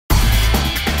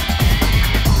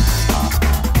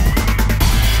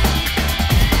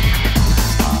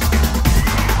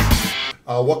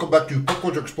Welcome back to Pop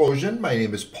Culture Explosion. My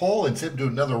name is Paul, and today I'm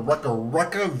doing another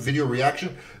Rucka video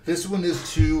reaction. This one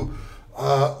is to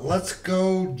Let's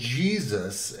Go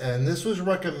Jesus, and this was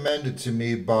recommended to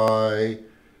me by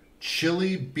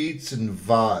Chili Beats and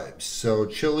Vibes. So,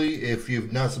 Chili, if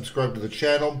you've not subscribed to the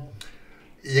channel,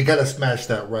 you gotta smash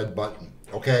that red button.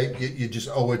 Okay, you just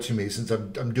owe it to me since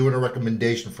I'm doing a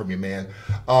recommendation from you, man.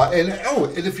 And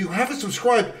if you haven't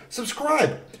subscribed,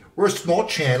 subscribe. We're a small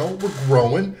channel, we're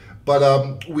growing,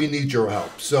 but we need your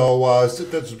help. So hit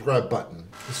that subscribe button.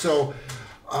 So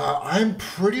I'm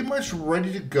pretty much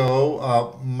ready to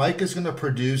go. Mike is gonna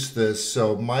produce this.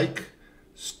 So Mike,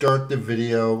 start the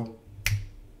video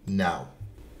now.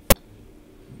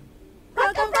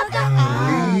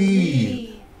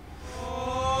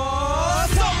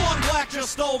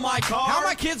 Just stole my car. How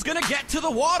my kids gonna get to the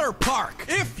water park?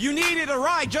 If you needed a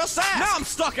ride, just ask. Now I'm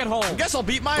stuck at home. Guess I'll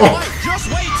beat my wife. Just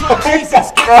wait till Jesus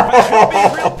gets back. I'll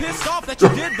be real pissed off that you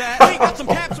did that. Hey, got some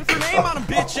caps with your name on them,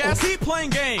 bitch ass. Keep playing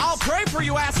games. I'll pray for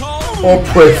you, asshole. I'll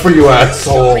pray for you,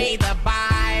 asshole.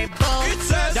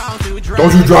 Don't do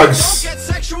drugs. Don't get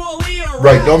sexually aroused.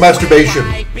 Right, no masturbation.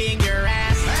 And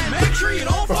make sure you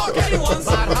don't fuck anyone's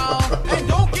at home. And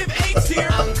don't give AIDS to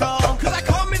your uncle.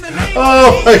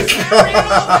 Oh my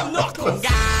god!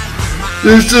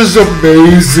 This is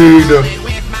amazing!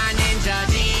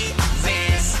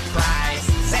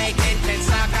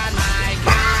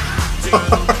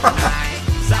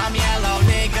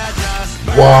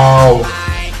 Wow!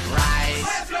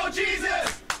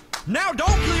 Now don't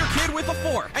kill your kid with a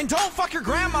fork, and don't fuck your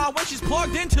grandma when she's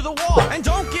plugged into the wall, and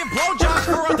don't give blowjobs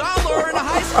for $1 in a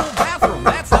high school bathroom.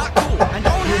 That's not cool. And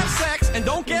don't have sex, and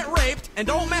don't get raped, and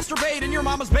don't masturbate in your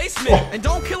mama's basement, and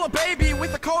don't kill a baby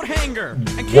with a coat hanger.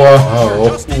 And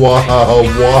wow! Wow!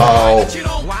 Wow! You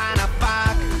don't wanna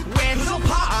fuck with, 'cause he'll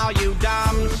pop all you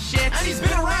dumb shit. And he's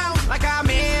been around like a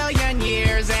million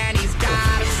years, and he's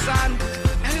got a son,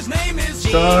 and his name is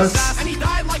Jesus, and he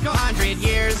died like 100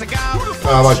 years ago.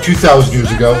 About 2,000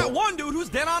 years ago. That one dude who's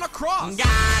dead on a cross.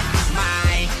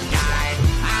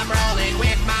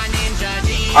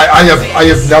 I have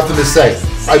nothing to say.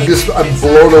 I'm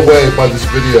blown away by this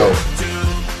video.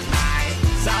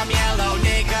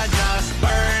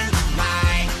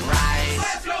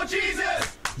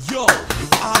 Yo,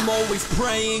 I'm always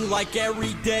praying like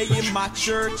every day in my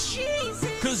church,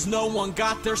 'cause no one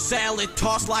got their salad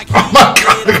tossed like he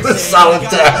did. Salad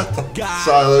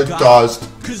tossed.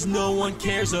 'Cause no one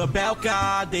cares about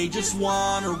God, they just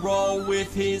wanna roll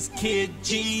with his kid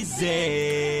Jesus.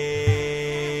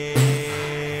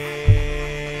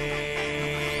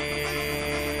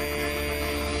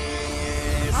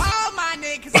 All my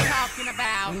niggas talking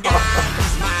about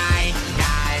God's my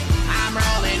God. I'm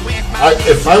rolling with my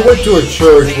If I went to a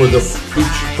church where the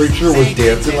preacher was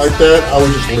dancing like that, I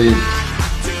would just leave.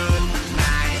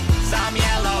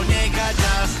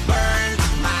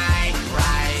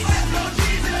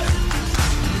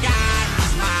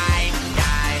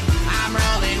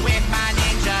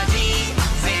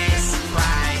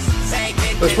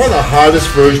 That's probably the hottest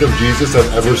version of Jesus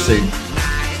I've ever seen.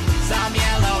 Some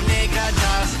yellow nigga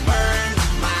just burned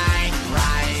my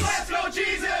rice. Let's go,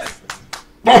 Jesus!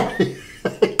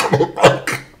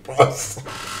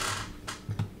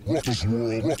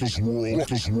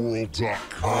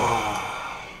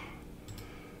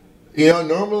 You know,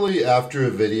 normally after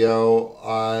a video,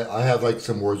 I have like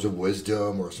some words of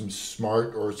wisdom or some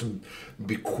smart or some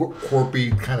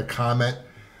quirky kind of comment.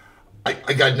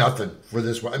 I got nothing for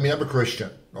this one. I mean, I'm a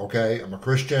Christian, okay? I'm a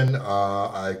Christian.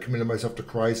 I committed myself to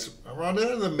Christ around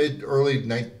the early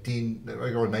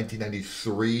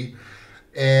 1993.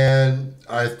 And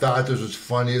I thought this was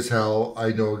funny as hell.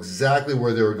 I know exactly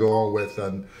where they were going with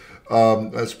them.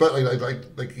 Especially like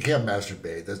you can't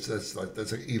masturbate. That's like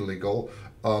illegal.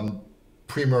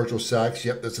 Premarital sex,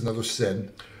 yep, that's another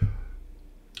sin.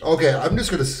 Okay, I'm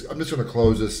just gonna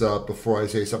close this up before I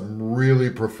say something really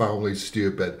profoundly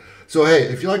stupid. So hey,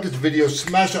 if you like this video,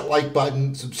 smash that like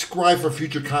button, subscribe for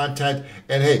future content,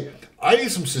 and hey, I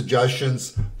need some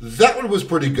suggestions. That one was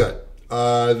pretty good.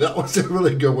 That was a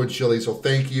really good one, Chili. So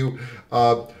thank you.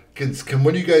 Can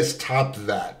one of you guys top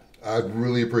that? I'd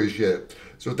really appreciate it.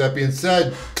 So with that being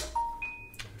said,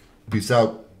 peace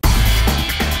out.